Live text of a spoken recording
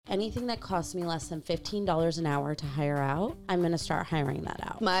anything that costs me less than $15 an hour to hire out, I'm going to start hiring that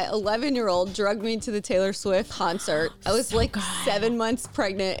out. My 11-year-old drugged me to the Taylor Swift concert. I was 7 months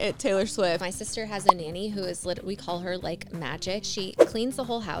pregnant at Taylor Swift. My sister has a nanny who is we call her like magic. She cleans the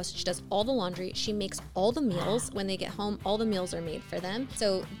whole house. She does all the laundry. She makes all the meals. When they get home, all the meals are made for them.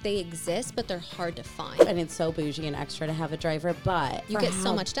 So they exist, but they're hard to find. And it's so bougie and extra to have a driver, but you get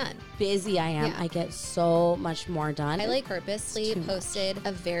so much done. Busy I am, I get so much more done. I purposely posted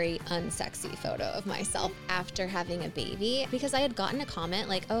a very unsexy photo of myself after having a baby because I had gotten a comment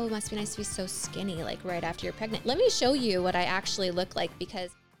like, oh, it must be nice to be so skinny like right after you're pregnant. Let me show you what I actually look like because...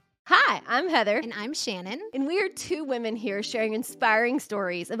 Hi, I'm Heather. And I'm Shannon. And we are two women here sharing inspiring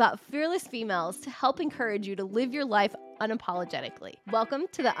stories about fearless females to help encourage you to live your life unapologetically. Welcome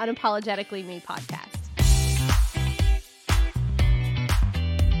to the Unapologetically Me podcast.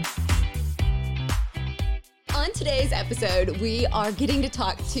 On today's episode, we are getting to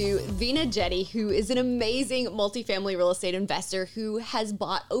talk to Veena Jetty, who is an amazing multifamily real estate investor who has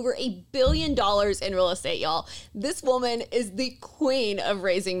bought over $1 billion in real estate, y'all. This woman is the queen of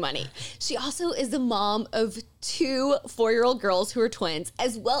raising money. She also is the mom of 2 4-year-old girls who are twins,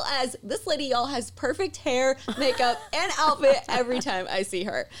 as well as this lady, y'all, has perfect hair, makeup, and outfit every time I see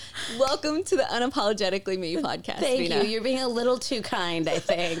her. Welcome to the Unapologetically Me podcast, Thank Veena. you. You're being a little too kind, I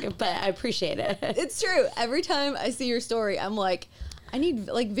think, but I appreciate it. It's true. Every time I see your story, I'm like, I need,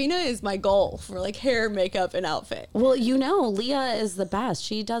 Veena is my goal for hair, makeup, and outfit. Well, Leah is the best.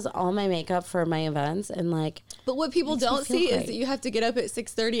 She does all my makeup for my events and But what people don't see is that you have to get up at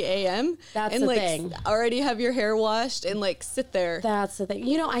 6:30 a.m. That's and the thing. Already have your hair washed and sit there. That's the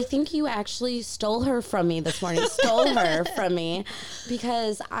thing. I think you actually stole her from me this morning. Stole her from me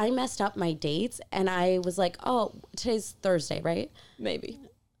because I messed up my dates and I was like, oh, today's Thursday, right? Maybe.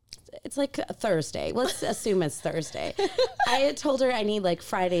 It's Thursday. Let's assume it's Thursday. I had told her I need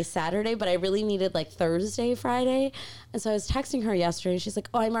Friday, Saturday, but I really needed Thursday, Friday. And so I was texting her yesterday and she's like,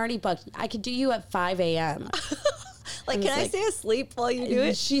 oh, I'm already booked. I could do you at 5 a.m. Can I stay asleep while you do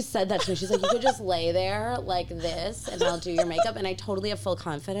it? She said that to me. She's like, you could just lay there like this and I'll do your makeup. And I totally have full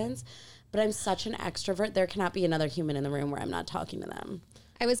confidence, but I'm such an extrovert. There cannot be another human in the room where I'm not talking to them.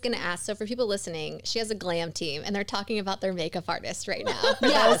 I was going to ask, so for people listening, she has a glam team, and they're talking about their makeup artist right now, for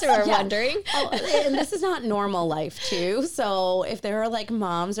those who are wondering. Oh, and this is not normal life, too. So if there are,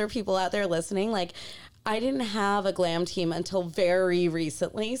 moms or people out there listening, I didn't have a glam team until very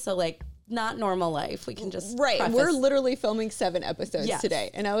recently. So, not normal life. We can just Right. preface. We're literally filming 7 episodes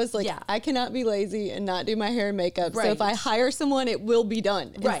today. And I was like, I cannot be lazy and not do my hair and makeup. Right. So if I hire someone, it will be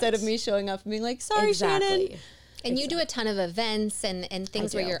done. Right. Instead of me showing up and being like, sorry, Shannon. And you do a ton of events and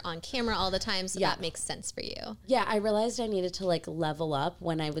things where you're on camera all the time, so that makes sense for you. Yeah, I realized I needed to level up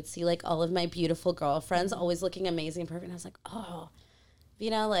when I would see all of my beautiful girlfriends always looking amazing, perfect. And I was like, oh,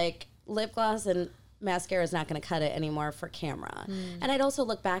 lip gloss and mascara is not going to cut it anymore for camera. And I'd also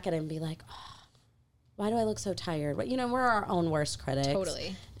look back at it and be like, oh, why do I look so tired? But, we're our own worst critics.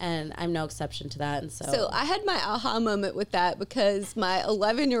 Totally. And I'm no exception to that. And So I had my aha moment with that because my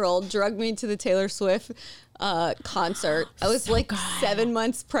 11-year-old drugged me to the Taylor Swift concert. I was 7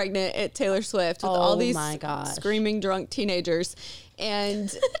 months pregnant at Taylor Swift with all these screaming drunk teenagers.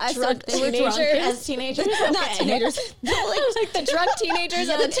 And I thought they were drunk as teenagers. Not teenagers. The drunk teenagers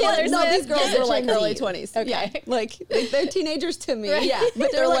of the Taylor Swift. No, these girls were early 20s. Okay. Yeah. They're teenagers to me. Right. Yeah.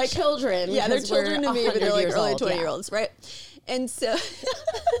 But they're children. Yeah, they're children to me, but they're early 20-year-olds, right? And so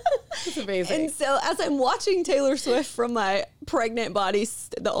it's amazing. And so as I'm watching Taylor Swift from my pregnant body,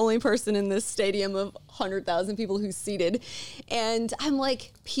 the only person in this stadium of 100,000 people who's seated, and I'm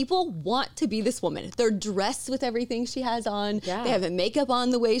like, people want to be this woman. They're dressed with everything she has on. Yeah. They have a makeup on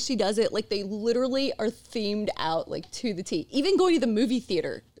the way she does it. They literally are themed out to the T. Even going to the movie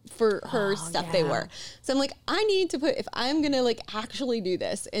theater for her stuff they wear. So I'm like, I need to if I'm going to actually do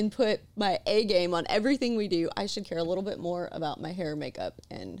this and put my A game on everything we do, I should care a little bit more about my hair, makeup,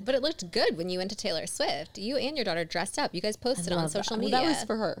 and... But it looked good when you went to Taylor Swift. You and your daughter dressed up. You guys posted on social media. Well, that was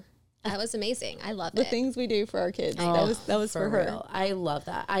for her. That was amazing. I love the things we do for our kids. That was for her. Real. I love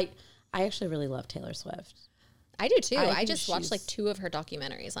that. I actually really love Taylor Swift. I do too. I just watched 2 of her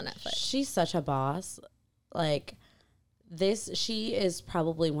documentaries on Netflix. She's such a boss. She is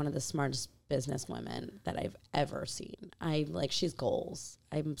probably one of the smartest business women that I've ever seen. She's goals.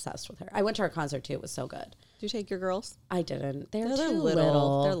 I'm obsessed with her. I went to her concert too. It was so good. Did you take your girls? I didn't. They're too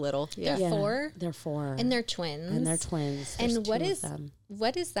little. They're little. Yeah. They're 4? They're 4. And they're twins. There's and what 2 is of them.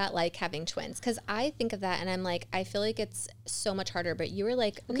 What is that like having twins? Because I think of that and I'm like, I feel like it's so much harder, but you were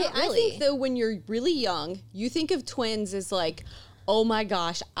like, okay, I think though when you're really young, you think of twins as oh my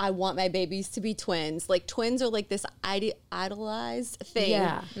gosh, I want my babies to be twins. Like twins are like this idolized thing.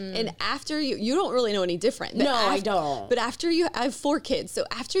 Yeah. And after you don't really know any different. But No, I don't. But after I have 4 kids. So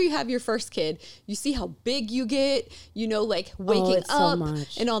after you have your first kid, you see how big you get, you know, like waking it's so up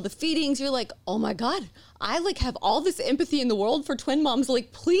much. and all the feedings. You're like, oh my God, I like have all this empathy in the world for twin moms.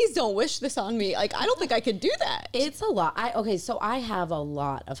 Like, please don't wish this on me. Like, I don't think I could do that. It's a lot. So I have a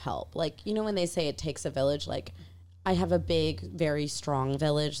lot of help. Like, you know, when they say it takes a village, like I have a big, very strong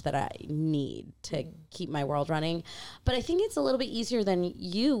village that I need to keep my world running. But I think it's a little bit easier than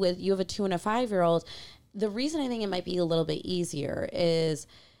you have a 2 and a 5-year-old. The reason I think it might be a little bit easier is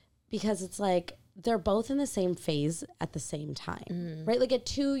because it's like they're both in the same phase at the same time, right? Like at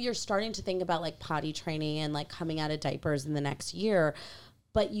 2, you're starting to think about like potty training and like coming out of diapers in the next year,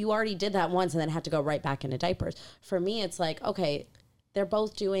 but you already did that once and then had to go right back into diapers. For me, it's like, okay, they're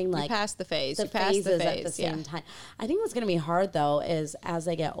both doing like Past the phase. the You passed phases the phase. at the same time. I think what's going to be hard though is as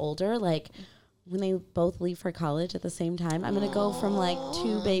they get older, like when they both leave for college at the same time, I'm going to go from like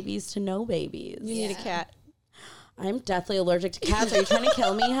 2 babies to no babies. You need a cat. I'm deathly allergic to cats. Are you trying to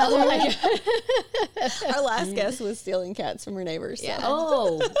kill me, Heather? Our last guest was stealing cats from her neighbors. So.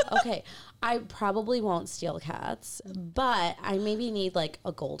 Oh, okay. I probably won't steal cats, but I maybe need like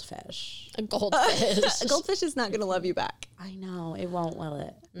a goldfish. A goldfish. A goldfish is not going to love you back. I know it won't, will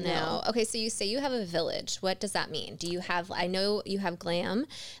it? No. Okay, so you say you have a village. What does that mean? Do you have, I know you have glam,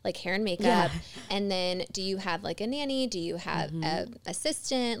 like hair and makeup, Yeah. and then do you have like a nanny? Do you have an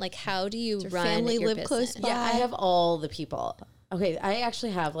assistant? Like how do you run family your live business? close by? Yeah, I have all the people. Okay, I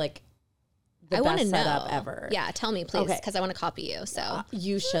actually have like the I want to best know. setup ever. Yeah, tell me please, Okay. because I want to copy you. So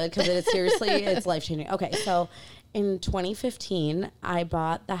You should, because it's life changing. Okay, so in 2015, I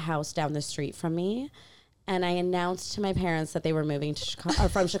bought the house down the street from me, and I announced to my parents that they were moving to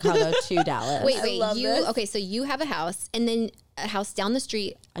from Chicago to Dallas. wait, love this. okay, so you have a house, and then a house down the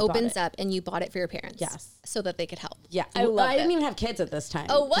street bought opens it. up, and you bought it for your parents. Yes. so that they could help. Yeah, I love I didn't it. even have kids at this time.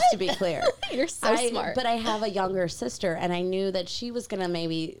 Oh, what? Just to be clear, You're so smart. But I have a younger sister, and I knew that she was gonna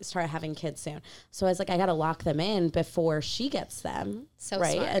maybe start having kids soon. So I was like, I gotta lock them in before she gets them, So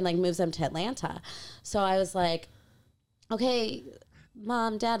right, smart. and like moves them to Atlanta. So I was like, okay,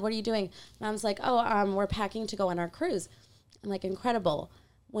 Mom, Dad, what are you doing? Mom's like, oh, we're packing to go on our cruise. I'm like, incredible.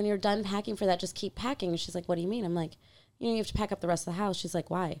 When you're done packing for that, just keep packing. She's like, what do you mean? I'm like, you have to pack up the rest of the house. She's like,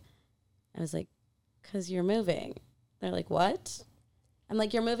 why? I was like, because you're moving. They're like, what? I'm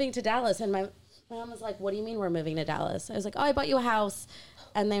like, you're moving to Dallas. And my mom was like, what do you mean we're moving to Dallas? I was like, oh, I bought you a house.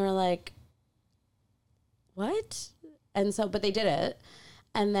 And they were like, what? And so, but they did it.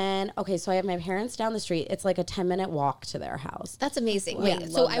 And then, okay, so I have my parents down the street. It's like a 10-minute walk to their house. That's amazing. Wow. Wait,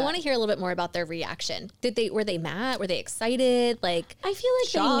 so Love I that. want to hear a little bit more about their reaction. Were they mad? Were they excited? Like, I feel like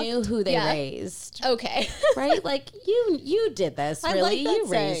Shocked. they knew who they Yeah. raised, okay. right? Like, you did this, I really. like that You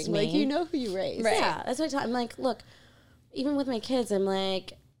raised saying. me. Like, you know who you raised. Right. Yeah, that's what I tell. I'm like, look, even with my kids, I'm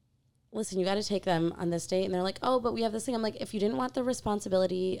like, listen, you got to take them on this date. And they're like, oh, but we have this thing. I'm like, if you didn't want the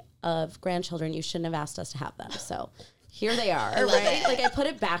responsibility of grandchildren, you shouldn't have asked us to have them. So here they are, right? Like I put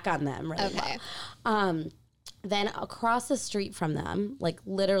it back on them, really Okay. well. Then across the street from them, like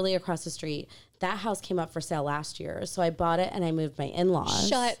literally across the street, that house came up for sale last year. So I bought it and I moved my in-laws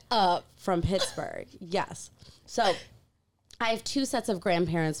Shut up. from Pittsburgh. Yes. So I have 2 sets of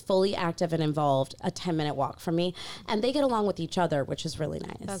grandparents fully active and involved, a 10-minute walk from me, and they get along with each other, which is really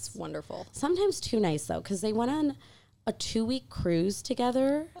nice. That's wonderful. Sometimes too nice, though, because they went on a 2-week cruise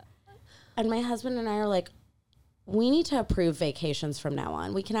together, and my husband and I are like, we need to approve vacations from now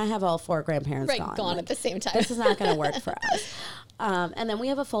on. We cannot have all 4 grandparents Right, gone. gone Like, at the same time. this is not going to work for us. And then we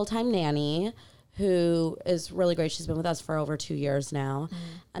have a full-time nanny who is really great. She's been with us for over 2 years now.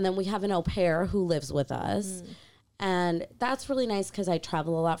 And then we have an au pair who lives with us. And that's really nice because I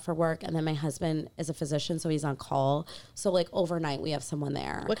travel a lot for work. And then my husband is a physician, so he's on call. So like overnight, we have someone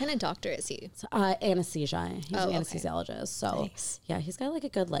there. What kind of doctor is he? So, anesthesia. He's Oh, an okay. anesthesiologist. So Nice. yeah, he's got like a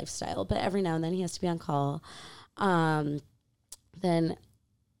good lifestyle. But every now and then he has to be on call. Then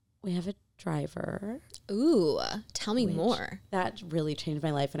we have a driver. Ooh, tell me more. That really changed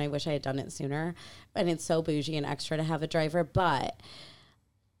my life, and I wish I had done it sooner. And it's so bougie and extra to have a driver, but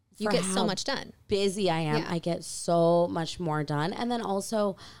You for get so how much done. busy I am, Yeah. I get so much more done. And then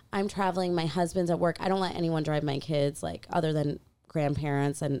also, I'm traveling. My husband's at work. I don't let anyone drive my kids, like other than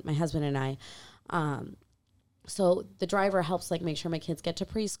grandparents and my husband and I. So the driver helps like make sure my kids get to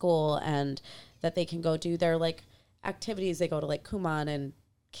preschool and that they can go do their like activities. They go to like Kumon and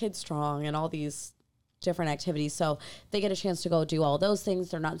Kid Strong and all these different activities. So they get a chance to go do all those things.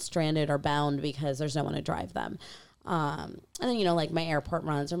 They're not stranded or bound because there's no one to drive them. And then, you know, like my airport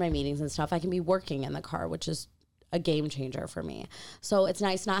runs or my meetings and stuff, I can be working in the car, which is a game changer for me. So it's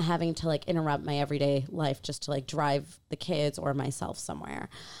nice not having to like interrupt my everyday life just to like drive the kids or myself somewhere.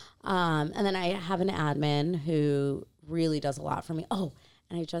 And then I have an admin who really does a lot for me. Oh,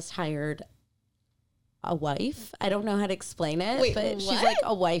 and I just hired a wife. I don't know how to explain it, Wait, but she's what? like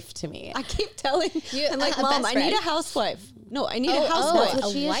a wife to me. I keep telling You- I'm like, a Mom, best I need a friend? housewife. No, I need a Oh, housewife. That's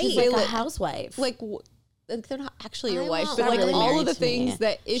what she is. She's wife. like a housewife. Like, they're not actually your I wife, want but one. like Really all married of the to me. things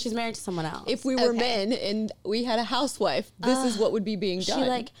that if She's married to someone else. if we were Okay. men and we had a housewife, this is what would be being She done.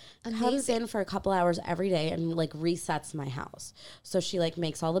 like comes in for a couple hours every day and like resets my house. So she like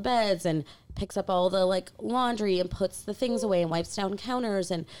makes all the beds and picks up all the like laundry and puts the things away and wipes down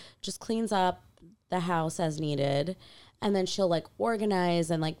counters and just cleans up the house as needed. And then she'll like organize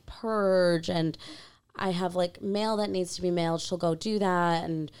and like purge, and I have like mail that needs to be mailed. She'll go do that,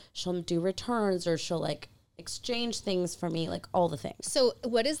 and she'll do returns, or she'll like exchange things for me, like all the things. So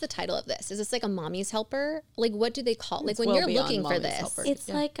what is the title of this? Is this like a mommy's helper? Like what do they call? Like when well you're beyond looking for mommy's this. helper. It's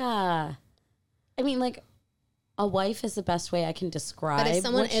like I mean, like a wife is the best way I can describe. But if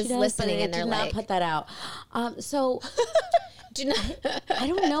someone what she is does, listening but I and they're did not like- put that out. So Do you know, I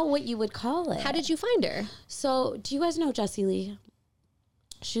don't know what you would call it. how did you find her? So do you guys know Jessie Lee?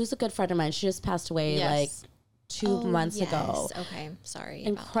 She was a good friend of mine. She just passed away Yes. like 2 months ago. Okay, sorry. about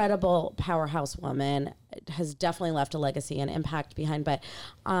Incredible powerhouse woman, has definitely left a legacy and impact behind. But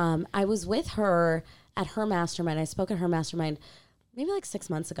I was with her at her mastermind. I spoke at her mastermind maybe like 6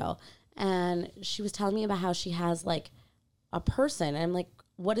 months ago, and she was telling me about how she has like a person. And I'm like,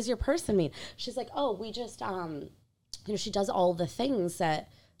 what does your person mean? She's like, oh, we just she does all the things that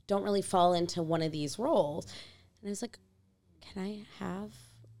don't really fall into one of these roles. And I was like, can I have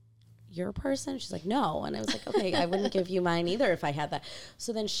your person? She's like, no. And I was like, okay, I wouldn't give you mine either if I had that.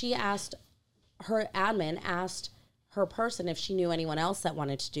 So then her admin asked her person if she knew anyone else that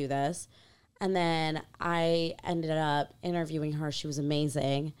wanted to do this. And then I ended up interviewing her. She was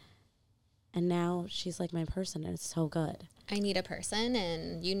amazing. And now she's like my person, and it's so good. I need a person,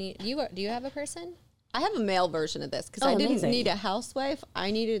 and do you have a person? I have a male version of this because Oh, I didn't amazing. need a housewife.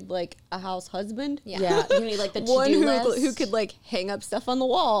 I needed like a house husband. Yeah. You need like the One to-do who list. could like hang up stuff on the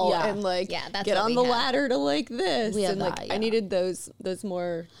wall Yeah. and like Yeah, that's get what on we the have. ladder to like this. We have and like that, I yeah. needed those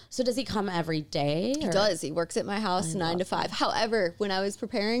more. So does he come every day? He does. He works at my house 9 to 5. However, when I was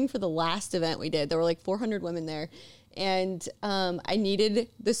preparing for the last event we did, there were like 400 women there, and I needed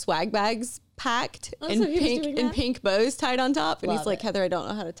the swag bags packed Oh, and so he was doing that? pink bows tied on top. And he's Love like, it. Heather, I don't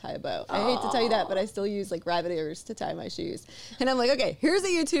know how to tie a bow. I hate to tell you that, but I still use like rabbit ears to tie my shoes. And I'm like, okay, here's a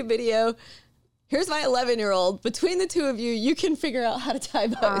YouTube video. Here's my 11-year-old. Between the two of you, you can figure out how to tie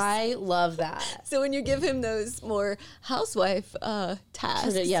bows. I love that. So when you give him those more housewife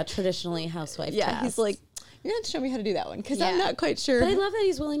tasks, Traditionally housewife. yeah, tasks. he's like, you're gonna have to show me how to do that one because I'm Yeah. not quite sure. But I love that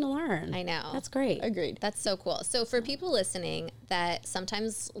he's willing to learn. I know. That's great. Agreed. That's so cool. So for people listening that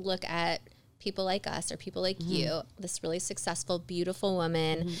sometimes look at people like us or people like you, this really successful, beautiful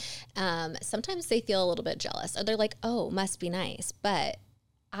woman, sometimes they feel a little bit jealous, or they're like, oh, must be nice. But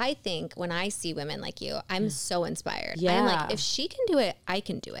I think when I see women like you, I'm so inspired. I'm Yeah. like, if she can do it, I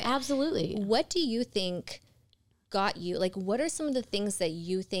can do it. Absolutely. What do you think got you? Like, what are some of the things that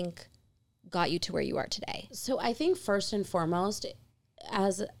you think got you to where you are today? So I think first and foremost,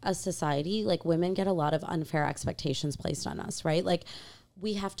 as a society, like women get a lot of unfair expectations placed on us, right? Like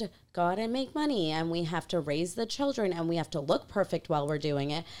we have to go out and make money, and we have to raise the children, and we have to look perfect while we're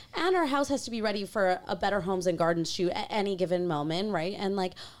doing it. And our house has to be ready for a Better Homes and Gardens shoot at any given moment, right? And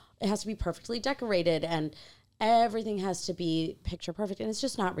like it has to be perfectly decorated, and everything has to be picture perfect, and it's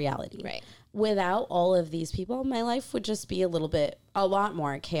just not reality. Right. Without all of these people, my life would just be a lot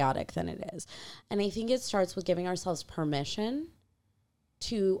more chaotic than it is. And I think it starts with giving ourselves permission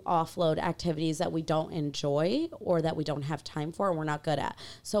to offload activities that we don't enjoy or that we don't have time for and we're not good at.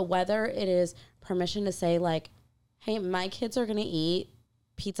 So whether it is permission to say like, hey, my kids are going to eat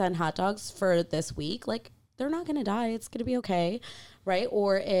pizza and hot dogs for this week, like they're not going to die. It's going to be okay. Right.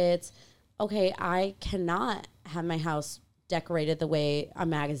 Or it's, okay, I cannot have my house decorated the way a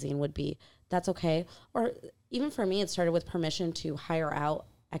magazine would be. That's okay. Or even for me, it started with permission to hire out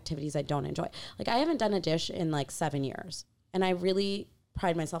activities I don't enjoy. Like I haven't done a dish in like 7 years, and I really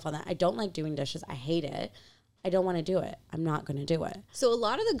pride myself on that. I don't like doing dishes. I hate it. I don't want to do it. I'm not going to do it. So a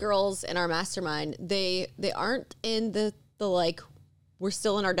lot of the girls in our mastermind, they aren't in the like, we're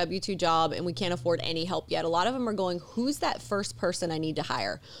still in our W-2 job and we can't afford any help yet. A lot of them are going, who's that first person I need to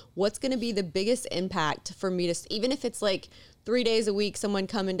hire? What's going to be the biggest impact for me to, even if it's like 3 days a week, someone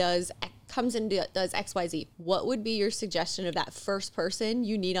comes and does XYZ. What would be your suggestion of that first person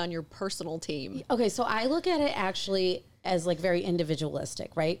you need on your personal team? Okay, so I look at it actually as like very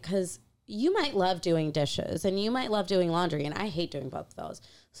individualistic, right? Because you might love doing dishes and you might love doing laundry, and I hate doing both of those.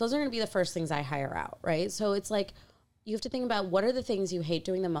 So those are going to be the first things I hire out, right? So it's like you have to think about what are the things you hate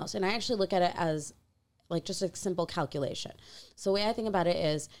doing the most. And I actually look at it as like just a simple calculation. So the way I think about it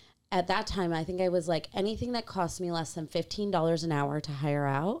is at that time, I think I was like, anything that costs me less than $15 an hour to hire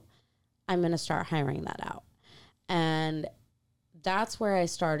out, I'm going to start hiring that out. And that's where I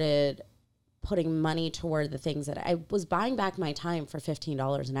started putting money toward the things that I was buying back my time for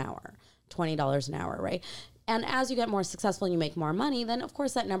 $15 an hour, $20 an hour, right? And as you get more successful and you make more money, then of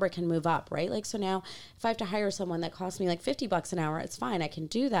course that number can move up, right? Like, so now if I have to hire someone that costs me like $50 an hour, it's fine. I can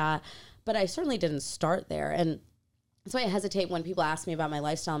do that. But I certainly didn't start there. And that's why I hesitate when people ask me about my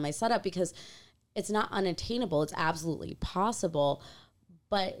lifestyle and my setup, because it's not unattainable. It's absolutely possible,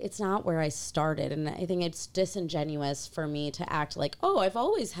 but it's not where I started. And I think it's disingenuous for me to act like, oh, I've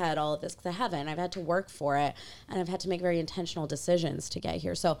always had all of this, because I haven't. I've had to work for it, and I've had to make very intentional decisions to get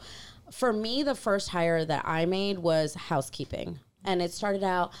here. So for me, the first hire that I made was housekeeping. And it started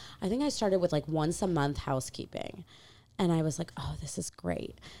out, I think I started with like once a month housekeeping. And I was like, oh, this is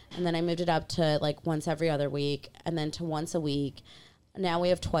great. And then I moved it up to like once every other week, and then to once a week. Now we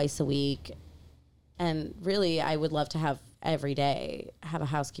have twice a week. And really, I would love to have every day have a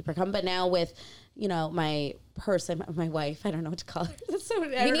housekeeper come. But now with, you know, my person, my wife, I don't know what to call her. That's so,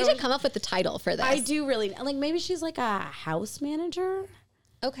 We need to come up with the title for this. I do really, like maybe she's like a house manager.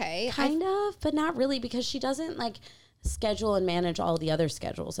 Okay. Kind of, but not really, because she doesn't like schedule and manage all the other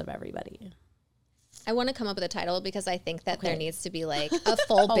schedules of everybody. I want to come up with a title because I think that there Okay. needs to be like a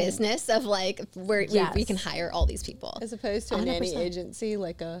full business of like where Yes. we can hire all these people. As opposed to a nanny 100%. agency,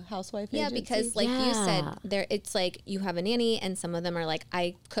 like a housewife Yeah, agency. because like you said, Yeah. there it's like you have a nanny, and some of them are like,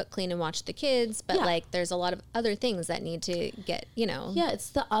 I cook, clean, and watch the kids, but Yeah. like there's a lot of other things that need to get, you know. Yeah, it's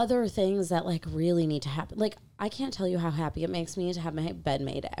the other things that like really need to happen. Like, I can't tell you how happy it makes me to have my bed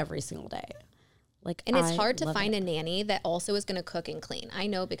made every single day. Like, And it's I hard to love find it. a nanny that also is going to cook and clean. I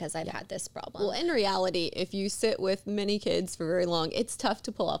know because I've had this problem. Well, in reality, if you sit with many kids for very long, it's tough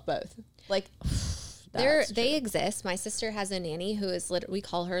to pull off both. Like, They exist. My sister has a nanny who is we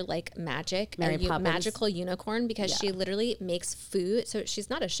call her like magic, Mary Poppins. magical unicorn, because she literally makes food. So she's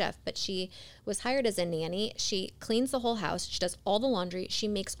not a chef, but she was hired as a nanny. She cleans the whole house. She does all the laundry. She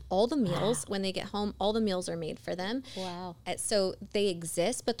makes all the meals. When they get home, all the meals are made for them. Wow. So they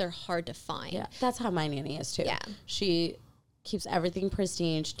exist, but they're hard to find. Yeah, that's how my nanny is too. Yeah. She keeps everything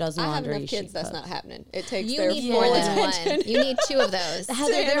pristine. She does I have laundry. enough kids. she That's cooks. not happening. It takes You their need full more than attention. one. You need 2 of those. Heather,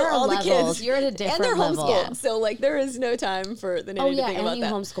 to there handle are all the levels. kids. You're at a And different they're level. homeschooled, so like there is no time for the nanny Oh to yeah, think and about you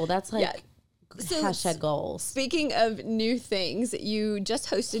that. homeschool. That's like Yeah. So hashtag goals. Speaking of new things, you just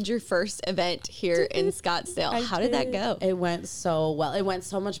hosted your first event here in Scottsdale. How did that go? It went so well. It went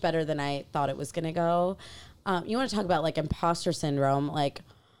so much better than I thought it was going to go. You want to talk about like imposter syndrome? Like,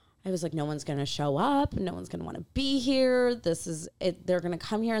 I was like, no one's going to show up. No one's going to want to be here. This is it. They're going to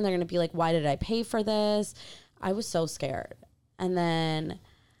come here and they're going to be like, why did I pay for this? I was so scared. And then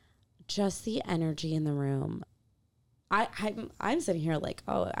just the energy in the room. I'm sitting here like,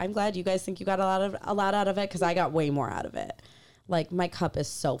 oh, I'm glad you guys think you got a lot out of it, because I got way more out of it. Like, my cup is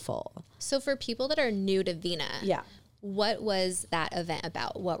so full. So for people that are new to Vina, Yeah. what was that event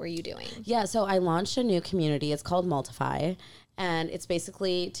about? What were you doing? Yeah, so I launched a new community. It's called Multify, and it's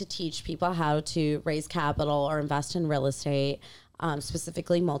basically to teach people how to raise capital or invest in real estate,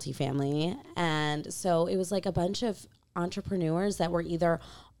 specifically multifamily. And so it was like a bunch of entrepreneurs that were either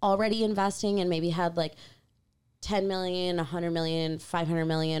already investing and maybe had like 10 million, 100 million, 500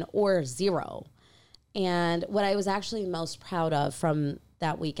 million, or zero. And what I was actually most proud of from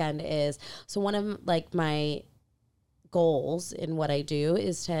that weekend is, so one of like my goals in what I do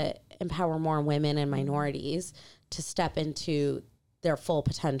is to empower more women and minorities to step into their full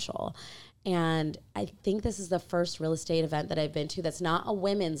potential. And I think this is the first real estate event that I've been to that's not a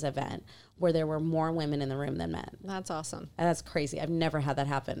women's event, where there were more women in the room than men. That's awesome. And that's crazy. I've never had that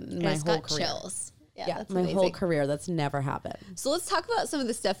happen in And my it's whole got career. chills. Yeah, that's my amazing. whole career, that's never happened. So let's talk about some of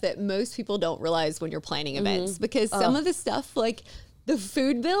the stuff that most people don't realize when you're planning events, because some of the stuff, like the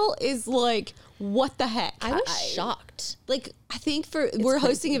food bill, is like, what the heck? I was shocked. Like, I think we're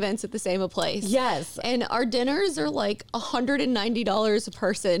hosting events at the same place. Yes. And our dinners are like $190 a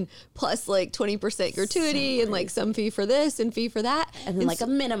person, plus like 20% gratuity and like some fee for this and fee for that. And then like a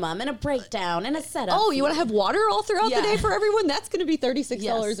minimum and a breakdown and a setup. Oh, you want to have water all throughout the Yeah. day for everyone? That's going to be $36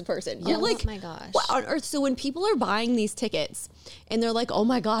 Yes. a person. Yes. You're like, Oh my gosh. what on earth? So when people are buying these tickets and they're like, oh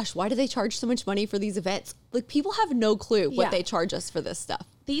my gosh, why do they charge so much money for these events? Like, people have no clue what Yeah. they charge us for this stuff.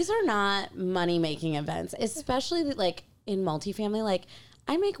 These are not money-making events, especially like in multifamily. Like,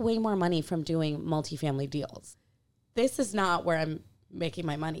 I make way more money from doing multifamily deals. This is not where I'm making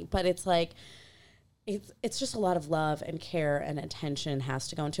my money. But it's like, it's just a lot of love and care and attention has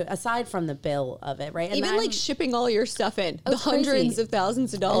to go into it, aside from the bill of it, right? And Even like shipping all your stuff in, the it's crazy. hundreds of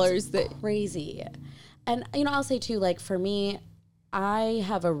thousands of dollars crazy. And, you know, I'll say too, like for me, I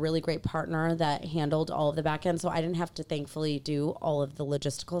have a really great partner that handled all of the back end. So I didn't have to thankfully do all of the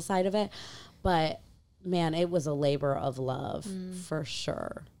logistical side of it. But man, it was a labor of love for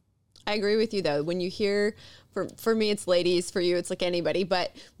sure. I agree with you though. When you hear, for me, it's ladies, for you, it's like anybody,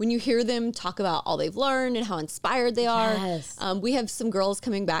 but when you hear them talk about all they've learned and how inspired they are, Yes. We have some girls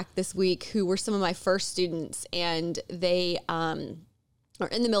coming back this week who were some of my first students, and they, are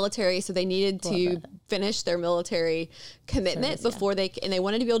in the military, so they needed to finish their military commitment before they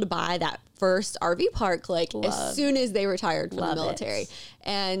wanted to be able to buy that first RV park as soon as they retired from the military.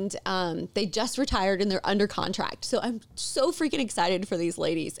 And they just retired and they're under contract. So I'm so freaking excited for these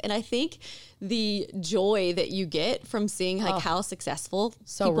ladies. And I think the joy that you get from seeing how successful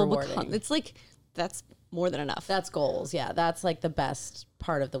people rewarding. become, it's like, that's more than enough. That's goals. Yeah. That's like the best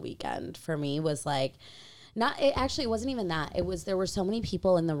part of the weekend for me was like, it wasn't even that. There were so many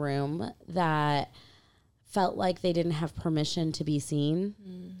people in the room that felt like they didn't have permission to be seen.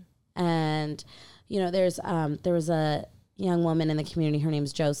 And, you know, there was a young woman in the community, her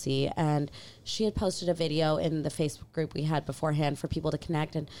name's Josie, and she had posted a video in the Facebook group we had beforehand for people to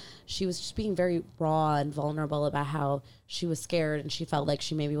connect. And she was just being very raw and vulnerable about how she was scared and she felt like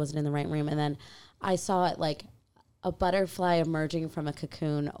she maybe wasn't in the right room. And then I saw it like a butterfly emerging from a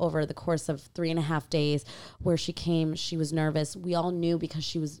cocoon over the course of 3.5 days where she was nervous. We all knew because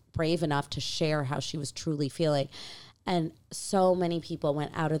she was brave enough to share how she was truly feeling. And so many people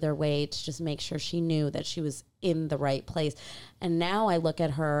went out of their way to just make sure she knew that she was in the right place. And now I look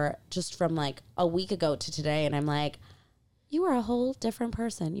at her just from like a week ago to today and I'm like, you are a whole different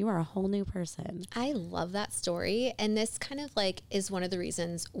person. You are a whole new person. I love that story. And this kind of like is one of the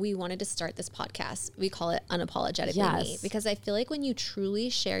reasons we wanted to start this podcast. We call it Unapologetically Me, because I feel like when you truly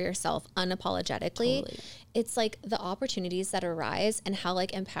share yourself unapologetically, it's like the opportunities that arise and how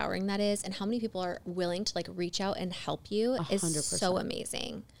like empowering that is and how many people are willing to like reach out and help you 100%. Is so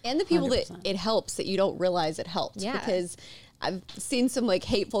amazing. And the people 100%. That it helps that you don't realize it helps. Yeah. Because I've seen some like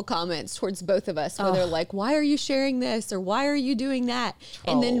hateful comments towards both of us where they're like, why are you sharing this? Or why are you doing that? Trolls.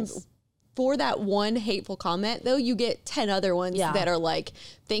 And then for that one hateful comment though, you get 10 other ones that are like,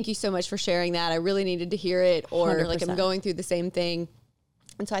 thank you so much for sharing that. I really needed to hear it. Or 100%. Like I'm going through the same thing.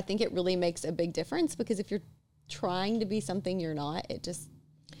 And so I think it really makes a big difference because if you're trying to be something you're not,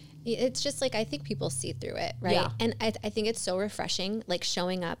 it's just like, I think people see through it, right? Yeah. And I think it's so refreshing, like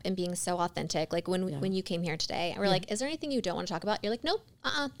showing up and being so authentic. Like when you came here today and we're like, is there anything you don't want to talk about? You're like, nope,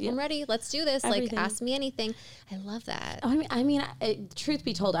 I'm ready. Let's do this. Everything. Like ask me anything. I love that. I mean, truth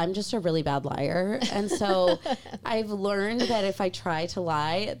be told, I'm just a really bad liar. And so I've learned that if I try to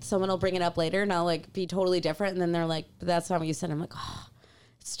lie, someone will bring it up later and I'll like be totally different. And then they're like, but that's not what you said. I'm like, oh,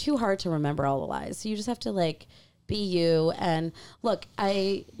 it's too hard to remember all the lies. So you just have to like be you. And look,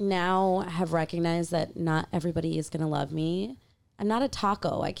 I now have recognized that not everybody is going to love me. I'm not a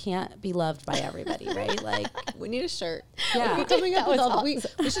taco. I can't be loved by everybody, right? Like we need a shirt. Yeah. We're coming up with all, we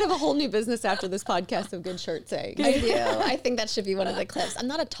should have a whole new business after this podcast of good shirt saying. I do. I think that should be one of the clips. I'm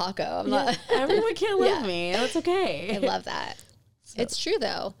not a taco. I'm not. Everyone can love me. That's okay. I love that. It's true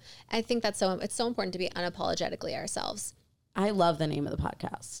though. I think it's so important to be unapologetically ourselves. I love the name of the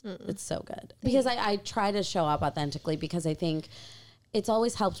podcast. It's so good because I try to show up authentically because I think it's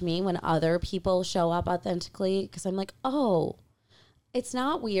always helped me when other people show up authentically because I'm like, oh, it's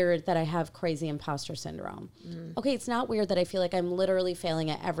not weird that I have crazy imposter syndrome. Okay, it's not weird that I feel like I'm literally failing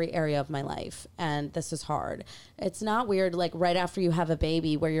at every area of my life and this is hard. It's not weird like right after you have a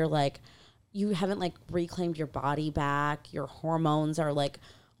baby where you're like, you haven't like reclaimed your body back, your hormones are like,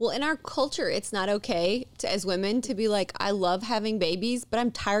 well, in our culture, it's not okay as women to be like, I love having babies, but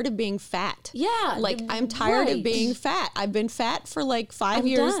I'm tired of being fat. Yeah. Like, I'm tired of being fat. I've been fat for like 5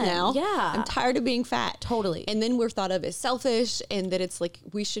 years now. Yeah. I'm tired of being fat. Totally. And then we're thought of as selfish and that it's like,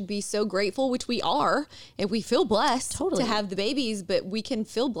 we should be so grateful, which we are. And we feel blessed to have the babies, but we can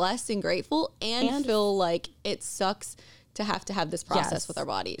feel blessed and grateful and feel like it sucks to have this process with our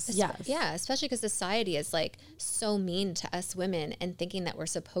bodies. Yes. Yeah, especially because society is like so mean to us women and thinking that we're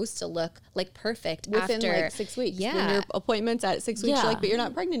supposed to look like perfect within after like 6 weeks. Yeah. When your appointment's at 6 weeks, you're like, but you're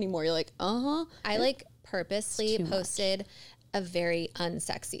not pregnant anymore. You're like, I like purposely posted a very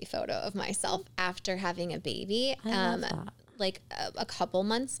unsexy photo of myself after having a baby. Like a couple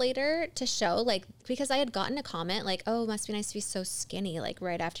months later to show like, because I had gotten a comment like, oh, it must be nice to be so skinny, like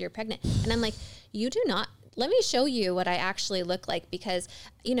right after you're pregnant. And I'm like, you do not let me show you what I actually look like. Because,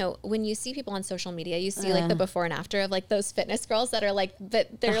 you know, when you see people on social media, you see like the before and after of like those fitness girls that are like,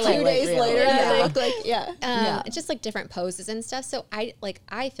 that they're like 2 days later, they look like, it's just like different poses and stuff. So I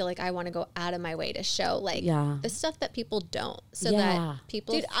feel like I want to go out of my way to show like the stuff that people don't, so that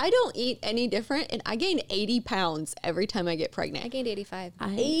people. Dude, I don't eat any different, and I gain 80 pounds every time I get pregnant. I gained 85.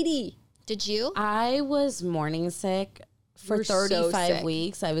 80. Did you? I was morning sick for You're so 35 sick.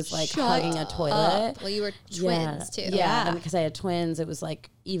 weeks. I was like Shut hugging a toilet. Well, you were twins too. Yeah, and because I had twins, it was like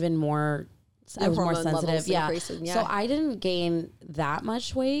even more. I was more hormone levels sensitive. Yeah. increasing, So I didn't gain that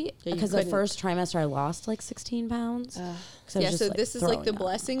much weight you because the couldn't. first trimester I lost like 16 pounds. 'Cause I was Yeah, just, so this is like the throwing up.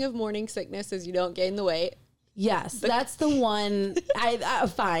 blessing of morning sickness is you don't gain the weight. Yes, that's the one.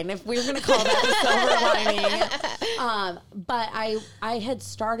 Fine if we're gonna call that the silver lining. But I had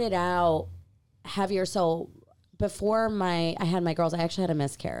started out heavier. So before I had my girls, I actually had a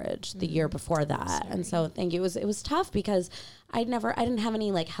miscarriage the year before that, and so thank you. It was tough because I didn't have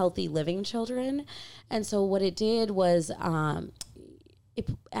any like healthy living children, and so what it did was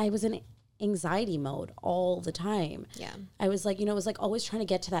I was in anxiety mode all the time. Yeah. I was like, it was like always trying to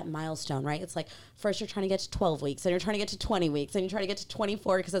get to that milestone, right? It's like first you're trying to get to 12 weeks, and you're trying to get to 20 weeks, and you're trying to get to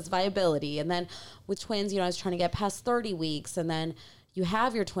 24 because it's viability. And then with twins, I was trying to get past 30 weeks, and then you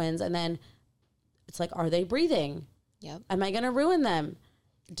have your twins, and then it's like, are they breathing? Yep. Am I going to ruin them?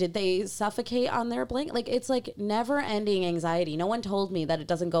 Did they suffocate on their blanket? Like, it's like never ending anxiety. No one told me that it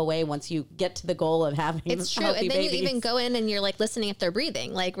doesn't go away once you get to the goal of having It's true. healthy And then babies. you even go in and you're like listening if they're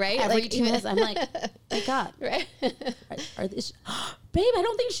breathing, like, right? Every like 2 minutes, I'm like, my God. right. Are this, babe, I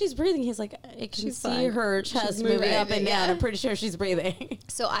don't think she's breathing. He's like, I can She's see fine. her chest She's moving moving, up and down. yeah. I'm pretty sure she's breathing.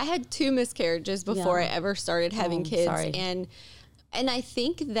 So I had 2 miscarriages before Yeah. I ever started having Oh, kids. sorry. And I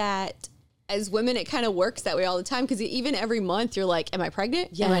think that as women, it kind of works that way all the time. Cause even every month you're like, am I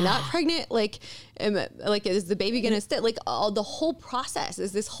pregnant? Am I not pregnant? Like, is the baby going to sit? Like the whole process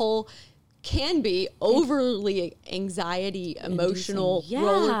is this whole can be overly anxiety, emotional Yeah.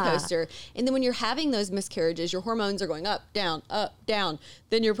 roller coaster. And then when you're having those miscarriages, your hormones are going up, down,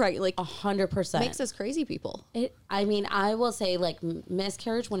 then you're pregnant. Like 100%. makes us crazy people. I mean, I will say like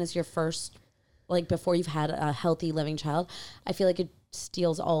miscarriage when it's your first, like before you've had a healthy living child, I feel like it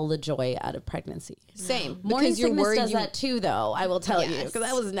steals all the joy out of pregnancy. Same. Morning because you're sickness worried does that too, though. I will tell you, Yes. because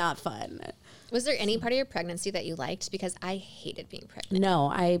that was not fun. Was there any part of your pregnancy that you liked? Because I hated being pregnant.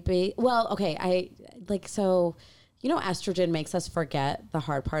 No, so, estrogen makes us forget the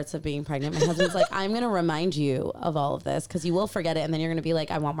hard parts of being pregnant. My husband's like, I'm going to remind you of all of this because you will forget it. And then you're going to be like,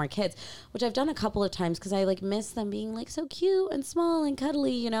 I want more kids, which I've done a couple of times because I like miss them being like so cute and small and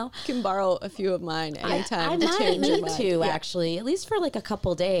cuddly, Can borrow a few of mine anytime I to might change your need mind. to actually, at least for like a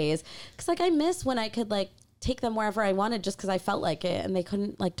couple days. Because like I miss when I could like take them wherever I wanted just because I felt like it and they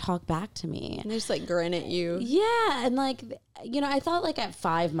couldn't like talk back to me. And they just like grin at you. Yeah. And like, I thought like at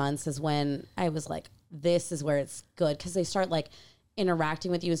 5 months is when I was like, this is where it's good because they start like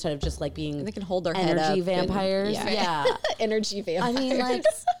interacting with you instead of just like being And they can hold their head up energy and- vampires. yeah. Yeah. Energy vampires. I mean, like,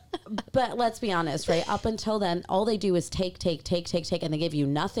 but let's be honest, right? Up until then, all they do is take, and they give you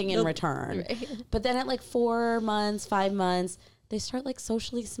nothing in return. Right. But then at like 4 months, 5 months, they start like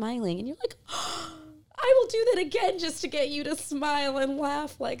socially smiling, and you're like, I will do that again just to get you to smile and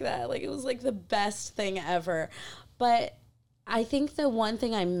laugh like that. Like it was like the best thing ever. But I think the one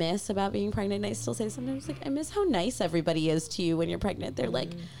thing I miss about being pregnant, and I still say sometimes, like, I miss how nice everybody is to you when you're pregnant. They're like,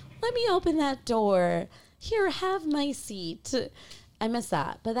 let me open that door. Here, have my seat. I miss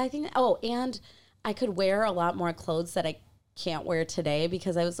that. But I think, and I could wear a lot more clothes that I can't wear today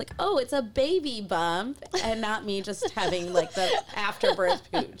because I was like, oh, it's a baby bump and not me just having like the afterbirth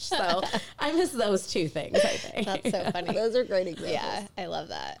pooch. So I miss those 2 things, I think. That's so funny. Those are great examples. Yeah, I love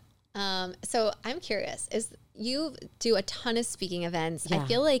that. So I'm curious, you do a ton of speaking events. Yeah. I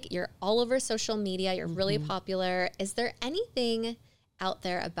feel like you're all over social media. You're really popular. Is there anything out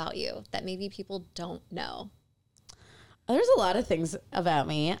there about you that maybe people don't know? There's a lot of things about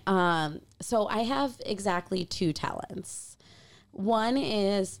me. So I have exactly 2 talents. One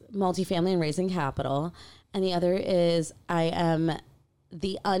is multifamily and raising capital, and the other is I am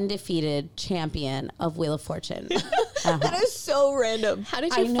the undefeated champion of Wheel of Fortune. That is so random. How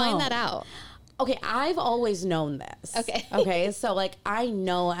did I you know. find that out? Okay, I've always known this. Okay. Okay, so like I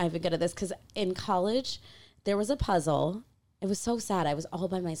know I've been good at this because in college there was a puzzle. It was so sad. I was all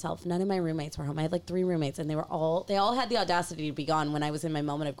by myself. None of my roommates were home. I had like 3 roommates, and they all had the audacity to be gone when I was in my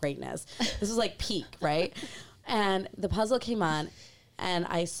moment of greatness. This was like peak, right? And the puzzle came on, and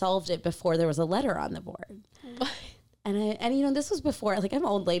I solved it before there was a letter on the board. And this was before, like, I'm an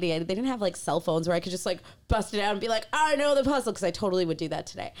old lady. They didn't have like cell phones where I could just like bust it out and be like, I know the puzzle, because I totally would do that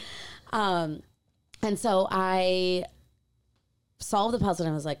today. And so I solved the puzzle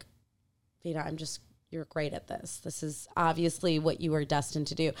and I was like, Vina, you're great at this. This is obviously what you were destined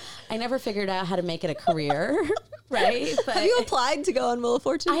to do. I never figured out how to make it a career, right? But Have you applied to go on Wheel of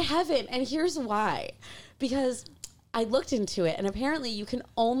Fortune? I haven't. And here's why. Because I looked into it and apparently you can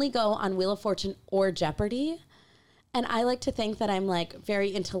only go on Wheel of Fortune or Jeopardy. And I like to think that I'm like very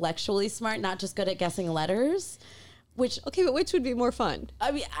intellectually smart, not just good at guessing letters. Okay, but which would be more fun?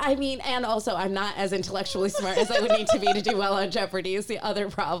 I mean, and also I'm not as intellectually smart as I would need to be to do well on Jeopardy is the other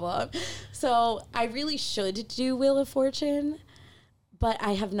problem. So I really should do Wheel of Fortune, but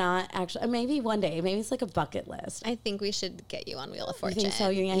I have not actually. Maybe one day. Maybe it's like a bucket list. I think we should get you on Wheel of You Fortune. think so?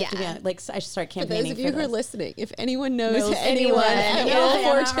 You have to be on, like I should start For campaigning. those of you who are this. listening, if anyone knows anyone at Wheel of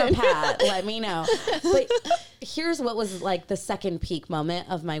Anna or Fortune, Pat, let me know. But here's what was like the second peak moment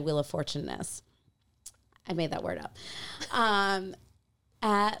of my Wheel of Fortune-ness. I made that word up.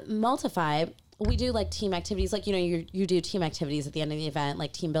 At Multify, we do like team activities. Like, you do team activities at the end of the event,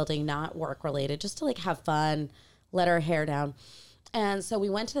 like team building, not work related, just to like have fun, let our hair down. And so we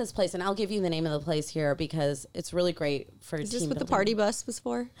went to this place, and I'll give you the name of the place here because it's really great for team is this what building. the party bus was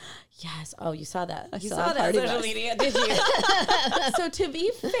for? Yes. Oh, you saw that. You saw saw the that party on social bus. media, did you? So to be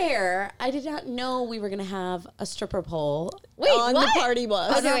fair, I did not know we were going to have a stripper pole Wait, on what? the party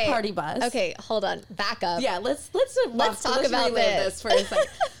bus. on our wait. party bus. Okay, hold on. Back up. Yeah, let's talk about relive this. for a second.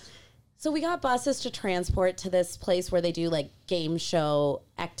 So we got buses to transport to this place where they do like game show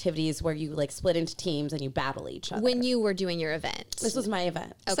activities where you like split into teams and you battle each other. When you were doing your event. This was my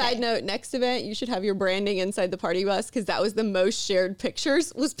event. Okay. Side note, next event, you should have your branding inside the party bus because that was the most shared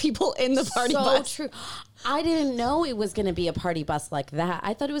pictures was people in the party So bus. true. I didn't know it was going to be a party bus like that.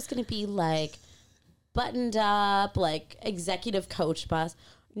 I thought it was going to be like buttoned up, like executive coach bus.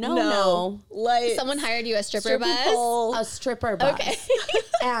 No. Like Someone hired you a stripper bus? pole. A stripper bus. Okay.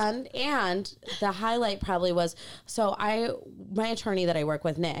 and the highlight probably was, my attorney that I work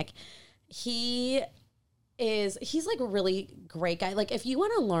with, Nick, he's like a really great guy. Like if you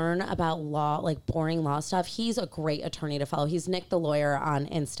want to learn about law, like boring law stuff, he's a great attorney to follow. He's Nick the Lawyer on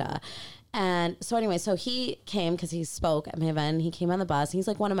Insta. And so anyway, so he came because he spoke at my event. He came on the bus. He's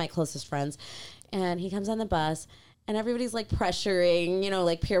like one of my closest friends. And he comes on the bus and everybody's like pressuring,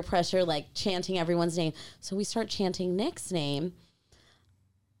 like peer pressure, like chanting everyone's name. So we start chanting Nick's name.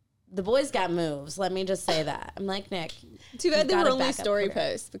 The boys got moves. Let me just say that. I'm like, Nick. Too bad they got were a only backup story career.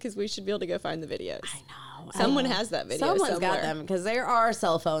 posts because we should be able to go find the videos. I know. Someone has that video. Someone's somewhere. got them because there are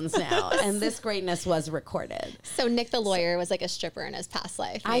cell phones now, and this greatness was recorded. So Nick the Lawyer was like a stripper in his past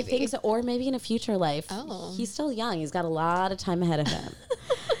life. I Maybe. think so, or maybe in a future life. Oh. He's still young. He's got a lot of time ahead of him.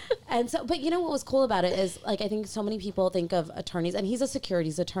 And so, but you know what was cool about it is, like, I think so many people think of attorneys, and he's a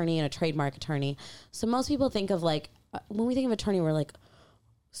securities attorney and a trademark attorney. So most people think of like, when we think of attorney, we're like,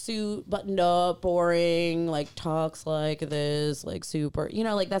 suit, buttoned up, boring, like talks like this, like super,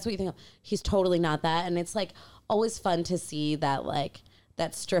 like that's what you think of. He's totally not that. And it's like always fun to see that, like,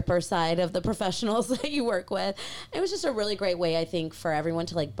 that stripper side of the professionals that you work with. It was just a really great way, I think, for everyone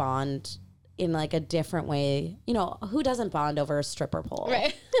to like bond in like a different way. Who doesn't bond over a stripper pole?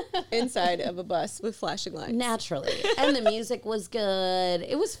 Right. Inside of a bus with flashing lights. Naturally. And the music was good.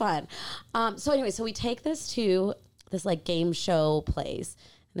 It was fun. So anyway, so we take this to this like game show place.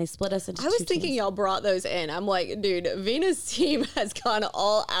 And they split us into I was two thinking teams. y'all brought those in. I'm like, dude, Vena's team has gone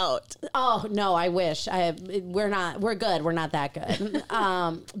all out. Oh no, I wish. We're good. We're not that good.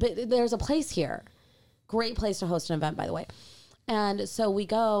 But there's a place here. Great place to host an event, by the way. And so we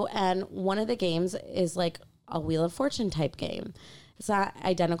go, and one of the games is like a Wheel of Fortune type game. It's not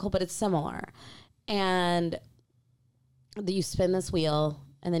identical, but it's similar. And you spin this wheel,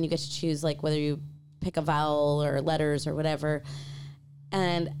 and then you get to choose like whether you pick a vowel or letters or whatever.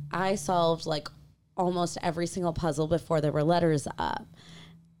 And I solved like almost every single puzzle before there were letters up.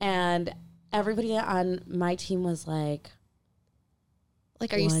 And everybody on my team was like,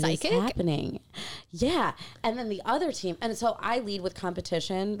 Like, are you "What is psychic? happening?" Yeah. And then the other team, and so I lead with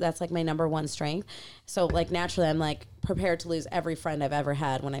competition. That's like my number one strength. So like naturally I'm like prepared to lose every friend I've ever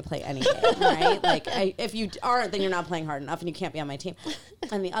had when I play any game, right? Like if you aren't, then you're not playing hard enough and you can't be on my team.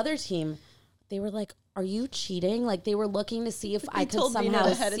 And the other team, they were like, "Are you cheating?" Like they were looking to see if I could told Vina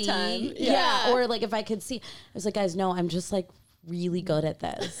somehow ahead of see. time. Yeah. Yeah. Or like if I could see. I was like, "Guys, no, I'm just like really good at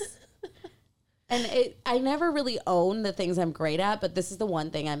this." And I never really own the things I'm great at, but this is the one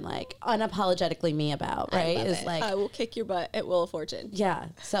thing I'm like unapologetically me about, right? love Is it. like, I will kick your butt at Wheel of Fortune. yeah.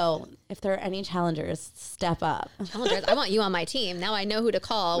 So if there are any challengers, step up. Challengers, I want you on my team. Now I know who to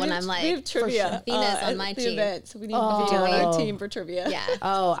call when I'm like, we have trivia. Venus on at my the team. event, so we need Vina on our team for trivia. yeah.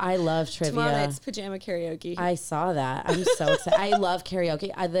 Oh, I love trivia. Tomorrow night's pajama karaoke. I saw that. I'm so excited. I love karaoke.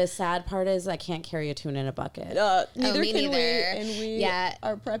 The sad part is I can't carry a tune in a bucket. Neither me can we, neither. and we Yeah.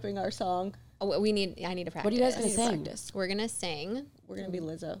 are prepping our song. Oh, I need to practice. What are you guys going to Need to sing? practice. We're going to sing We're gonna be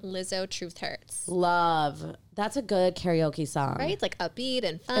Lizzo. Lizzo Truth Hurts. Love. That's a good karaoke song. Right? It's like upbeat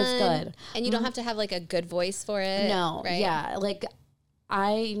and fun. It's good. And you don't have to have like a good voice for it. No. Right? Yeah. Like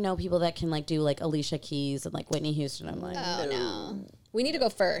I know people that can like do like Alicia Keys and like Whitney Houston. I'm like, Oh, no. We need to go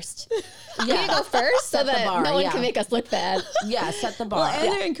first. We need to go first so Set the that bar, no one yeah. can make us look bad. yeah, set the bar. Well,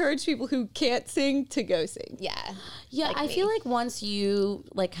 and to encourage people who can't sing to go sing. Yeah. Yeah, like I me. feel like once you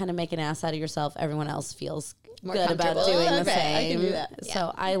like kind of make an ass out of yourself, everyone else feels More good about comfortable. doing the Okay, same. I can do that.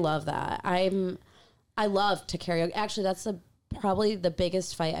 So I love that. I love to karaoke. Actually, that's probably the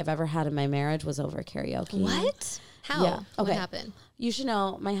biggest fight I've ever had in my marriage was over karaoke. What? How? Yeah. What Okay. happened? You should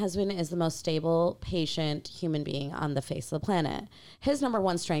know my husband is the most stable, patient human being on the face of the planet. His number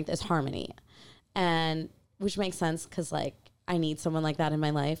one strength is harmony, and which makes sense because like I need someone like that in my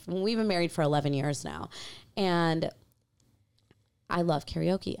life. And we've been married for 11 years now, and I love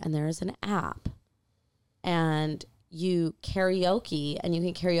karaoke. And there is an app, and you karaoke, and you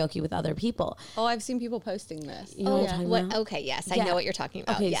can karaoke with other people. Oh, I've seen people posting this. You know what I'm talking What? about? Okay. Yes, I Yeah. know what you're talking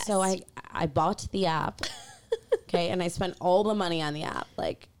about. Okay, yes. so I bought the app. Okay, and I spent all the money on the app.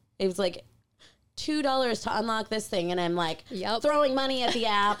 Like it was like $2 to unlock this thing, and I'm like Yep. throwing money at the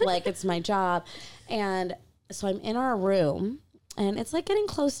app like it's my job. And so I'm in our room, and it's like getting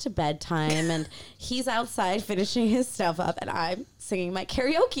close to bedtime, and he's outside finishing his stuff up, and I'm singing my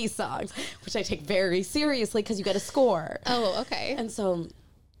karaoke songs, which I take very seriously because you get a score. Oh, okay. And so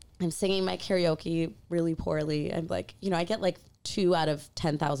I'm singing my karaoke really poorly. I'm like, I get like 2 out of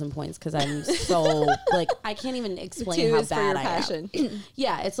 10,000 points because I'm so like I can't even explain 2 how is for bad your I passion. am.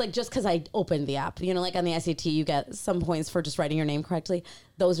 Yeah, it's like just because I opened the app. Like on the SAT, you get some points for just writing your name correctly.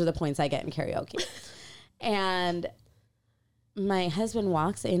 Those are the points I get in karaoke. And my husband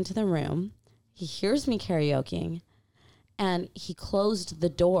walks into the room. He hears me karaokeing, and he closed the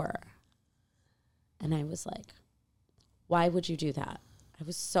door. And I was like, "Why would you do that?" I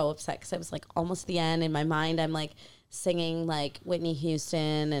was so upset because I was like almost the end. In my mind, I'm like singing like Whitney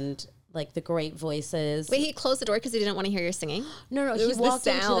Houston and like the great voices. Wait, he closed the door because he didn't want to hear your singing? No, It he was the walked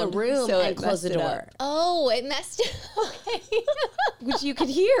into the sound, room so and it closed the messed it door, up. Oh, it messed it. Okay. which you could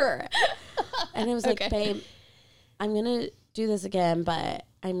hear. And I was like, Okay. "Babe, I'm gonna do this again, but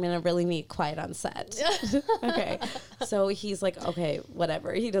I'm gonna really need quiet on set." Okay. So he's like, "Okay,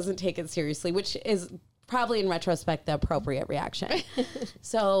 whatever." He doesn't take it seriously, which is probably in retrospect the appropriate reaction.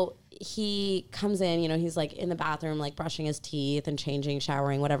 So he comes in, he's like in the bathroom, like brushing his teeth and changing,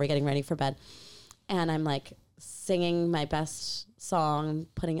 showering, whatever, getting ready for bed. And I'm like singing my best song,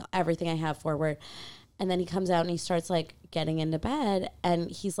 putting everything I have forward. And then he comes out and he starts like getting into bed, and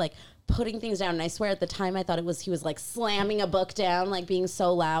he's like putting things down. And I swear at the time I thought he was like slamming a book down, like being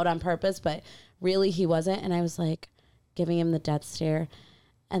so loud on purpose, but really he wasn't. And I was like giving him the death stare.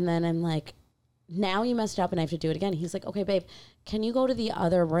 And then I'm like, "Now you messed up and I have to do it again." He's like, "Okay, babe, can you go to the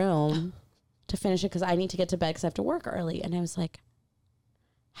other room to finish it? Because I need to get to bed because I have to work early." And I was like,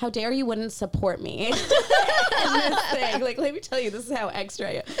 "How dare you wouldn't support me in this thing? Like, let me tell you, this is how extra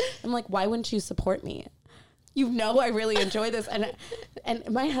I am." I'm like, "Why wouldn't you support me? I really enjoy this." And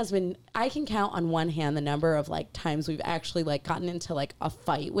my husband, I can count on one hand the number of like times we've actually like gotten into like a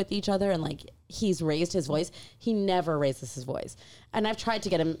fight with each other, and like he's raised his voice. He never raises his voice. And I've tried to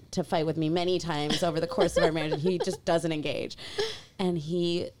get him to fight with me many times over the course of our marriage, and he just doesn't engage. And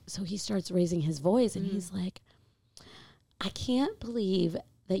he starts raising his voice, and he's like, "I can't believe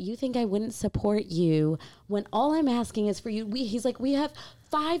that you think I wouldn't support you when all I'm asking is for you." He's like, "We have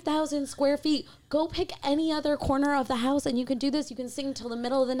 5,000 square feet. Go pick any other corner of the house and you can do this. You can sing till the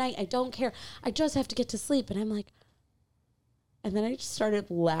middle of the night. I don't care. I just have to get to sleep." And I'm like, and then I just started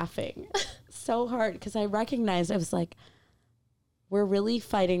laughing so hard because I recognized, I was like, we're really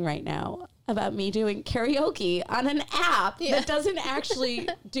fighting right now about me doing karaoke on an app that doesn't actually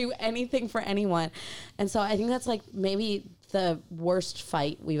do anything for anyone. And so I think that's like maybe the worst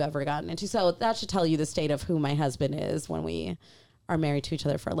fight we've ever gotten into. So that should tell you the state of who my husband is when we are married to each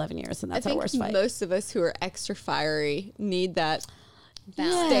other for 11 years. And that's I our think worst fight. most of us who are extra fiery need that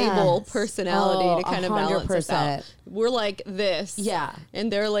stable personality to kind of balance us out. 100%. We're like this. Yeah.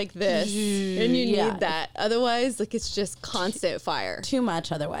 And they're like this. And you Yeah. need that. Otherwise, like, it's just constant fire. Too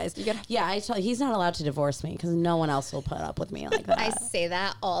much otherwise. I tell he's not allowed to divorce me because no one else will put up with me like that. I say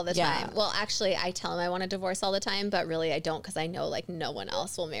that all the Yeah. time. Well, actually, I tell him I want a divorce all the time, but really I don't because I know like no one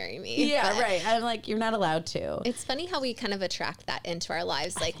else will marry me. yeah, But right. I'm like, you're not allowed to. It's funny how we kind of attract that into our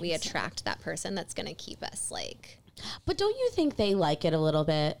lives. Like we attract that person that's going to keep us like. But don't you think they like it a little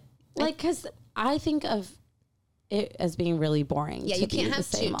bit? Like, because I think of it as being really boring. Yeah, to you be can't the have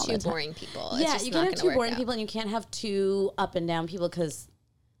same all two the time. boring people. It's Yeah, just you not can't have gonna two work boring out. people, and you can't have two up and down people because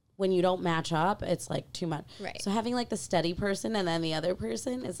when you don't match up, it's like too much. Right. So having like the steady person and then the other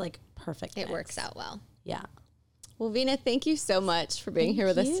person is like perfect. It mix. works out well. Yeah. Well, Vina, thank you so much for being here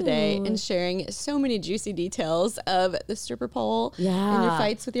with us today and sharing so many juicy details of the stripper pole and your Yeah.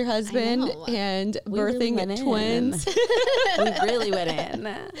 fights with your husband know. and really went birthing in. twins. We really went in.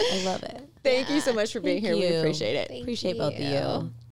 I love it. Thank you so much for being here. We you. appreciate it. Thank Appreciate both of you.